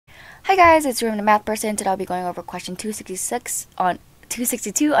Hi guys, it's Ruben the Math Person. Today I'll be going over question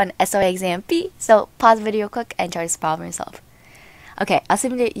 262 on SOA Exam P. So pause the video quick and try to solve it yourself. Okay,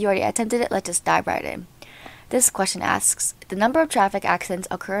 assuming that you already attempted it, let's just dive right in. This question asks, the number of traffic accidents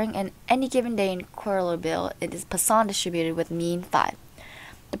occurring in any given day in Coralville is Poisson distributed with mean 5.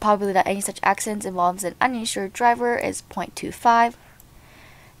 The probability that any such accidents involves an uninsured driver is 0.25,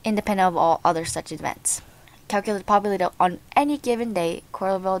 independent of all other such events. Calculate the probability that on any given day,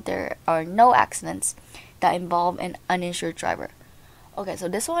 Coralville, there are no accidents that involve an uninsured driver. Okay, so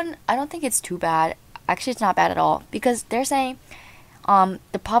this one, I don't think it's too bad. Actually, it's not bad at all, because they're saying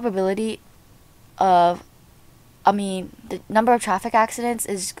the probability of, the number of traffic accidents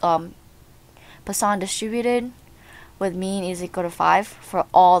is Poisson distributed with mean is equal to 5 for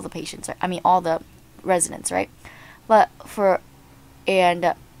all the patients, right? All the residents, right? But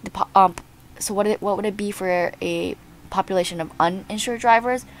so what would it be for a population of uninsured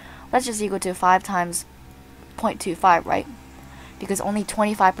drivers? That's just equal to 5 times 0.25, right? Because only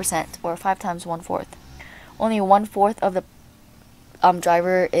 25%, or 5 times 1/4, only 1/4 of the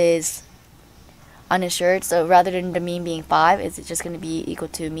driver is uninsured. So rather than the mean being 5, it's just going to be equal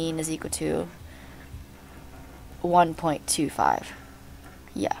to mean is equal to 1.25.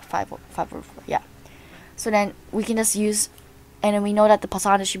 Yeah, 5 over 4. Yeah. So then we can just use. And then we know that the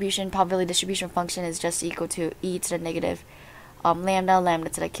Poisson distribution, probability distribution function is just equal to e to the negative lambda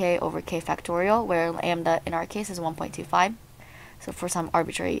to the k over k factorial, where lambda in our case is 1.25. So for some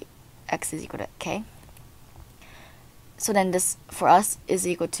arbitrary x is equal to k. So then this for us is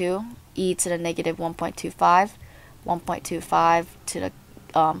equal to e to the negative 1.25 to the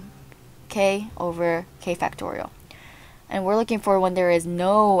k over k factorial. And we're looking for when there is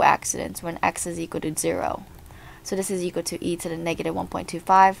no accidents, when x is equal to 0. So this is equal to e to the negative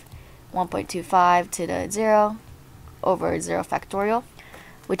 1.25 to the 0 over 0 factorial,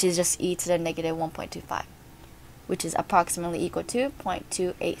 which is just e to the negative 1.25, which is approximately equal to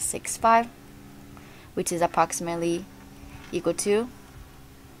 0.2865, which is approximately equal to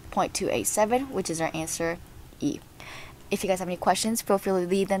 0.287, which is our answer, E. If you guys have any questions, feel free to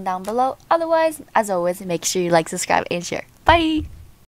leave them down below. Otherwise, as always, make sure you like, subscribe, and share. Bye!